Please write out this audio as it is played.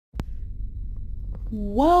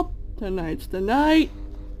Well, tonight's the night,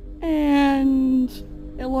 and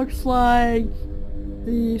it looks like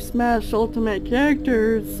the Smash Ultimate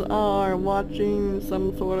characters are watching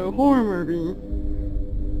some sort of horror movie.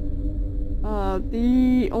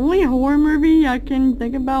 The only horror movie I can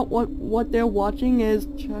think about what they're watching is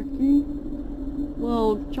Chucky.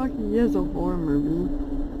 Well, Chucky is a horror movie.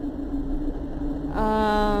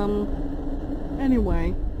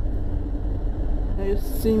 Anyway, it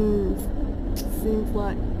seems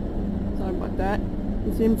like, sorry about that,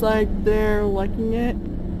 it seems like they're liking it,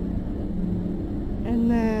 and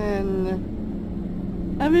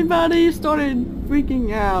then everybody started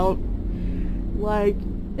freaking out, like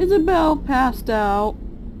Isabel passed out,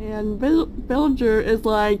 and Villager is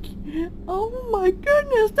like, oh my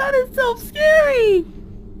goodness, that is so scary!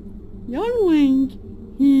 Young Link,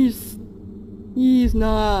 he's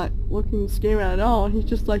not looking scary at all. He's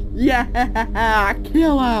just like, yeah,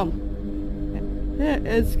 kill him.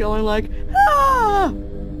 It's going like, ah!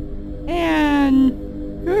 And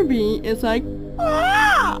Kirby is like,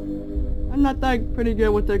 ah! I'm not that pretty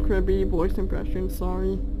good with the Kirby voice impression,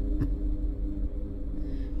 sorry.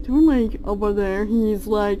 Toon Link over there, he's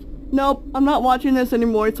like, nope, I'm not watching this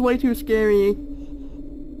anymore. It's way too scary.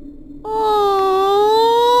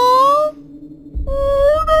 Oh,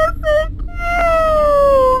 that's so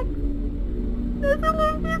cute! There's a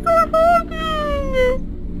monkeys are hugging!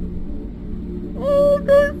 Oh,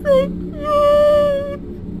 that's so cute!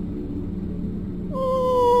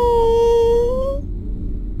 Oh!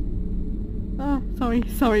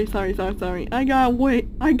 Sorry. I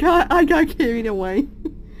got carried away.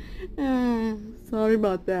 Sorry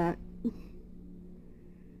about that.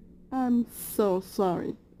 I'm so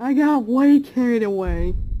sorry. I got way carried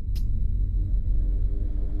away.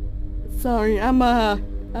 Sorry, I'm a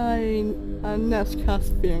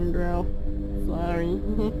Nescast fangirl. Sorry.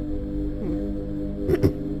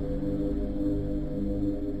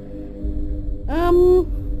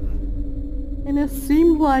 And it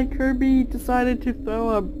seemed like Kirby decided to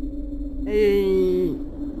throw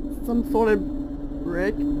some sort of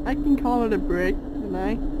brick. I can call it a brick, can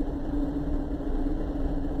I?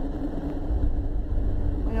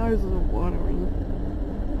 My eyes are watering.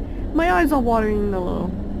 My eyes are watering a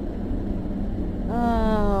little.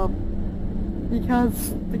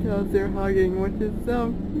 Because they're hugging, which is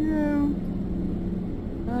so cute.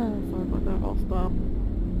 Sorry about that, I'll stop.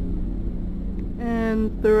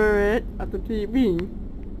 And threw it at the TV.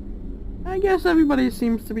 I guess everybody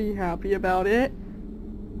seems to be happy about it.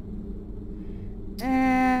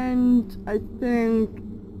 And I think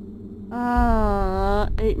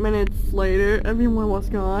 8 minutes later, everyone was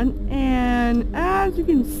gone, and as you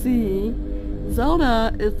can see,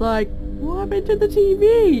 Zelda is like, what happened to the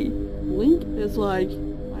TV? Link is like,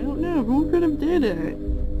 I don't know, who could have did it?